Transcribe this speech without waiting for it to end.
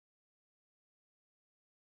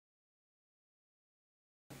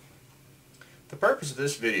The purpose of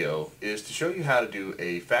this video is to show you how to do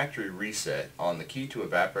a factory reset on the KE2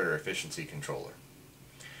 Evaporator Efficiency controller.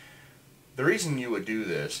 The reason you would do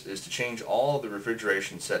this is to change all of the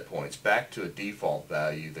refrigeration set points back to a default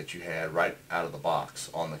value that you had right out of the box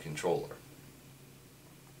on the controller.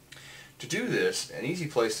 To do this, an easy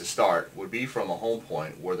place to start would be from a home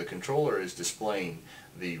point where the controller is displaying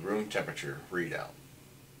the room temperature readout.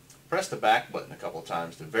 Press the back button a couple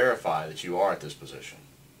times to verify that you are at this position.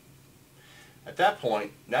 At that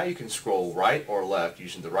point, now you can scroll right or left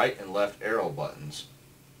using the right and left arrow buttons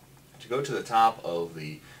to go to the top of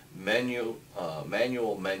the manual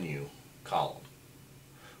menu column.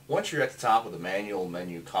 Once you're at the top of the manual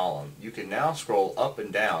menu column, you can now scroll up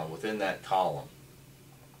and down within that column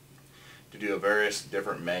to do various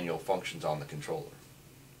different manual functions on the controller.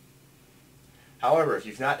 However, if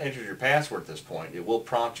you've not entered your password at this point, it will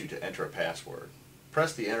prompt you to enter a password.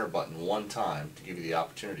 Press the enter button one time to give you the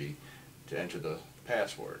opportunity to enter the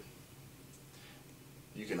password.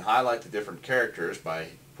 You can highlight the different characters by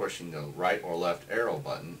pushing the right or left arrow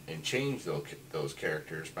button and change those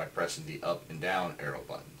characters by pressing the up and down arrow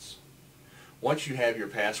buttons. Once you have your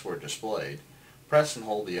password displayed, press and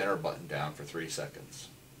hold the enter button down for 3 seconds.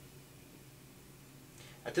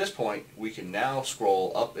 At this point, we can now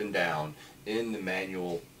scroll up and down in the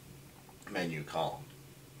manual menu column.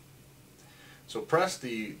 So press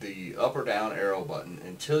the up or down arrow button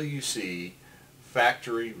until you see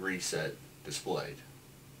factory reset displayed.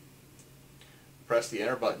 Press the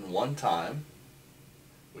enter button one time,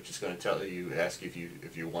 which is going to ask if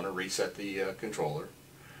you want to reset the controller.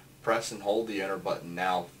 Press and hold the enter button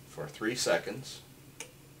now for 3 seconds.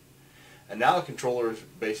 And now the controller is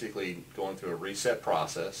basically going through a reset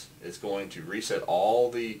process. It's going to reset all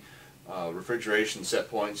the refrigeration set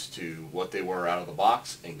points to what they were out of the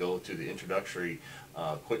box and go to the introductory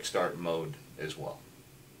quick start mode as well.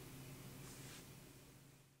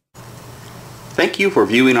 Thank you for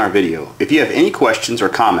viewing our video. If you have any questions or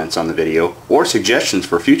comments on the video or suggestions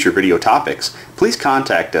for future video topics, please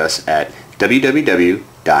contact us at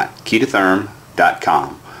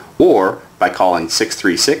www.ke2therm.com or by calling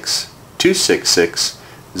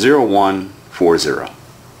 636-266-0140.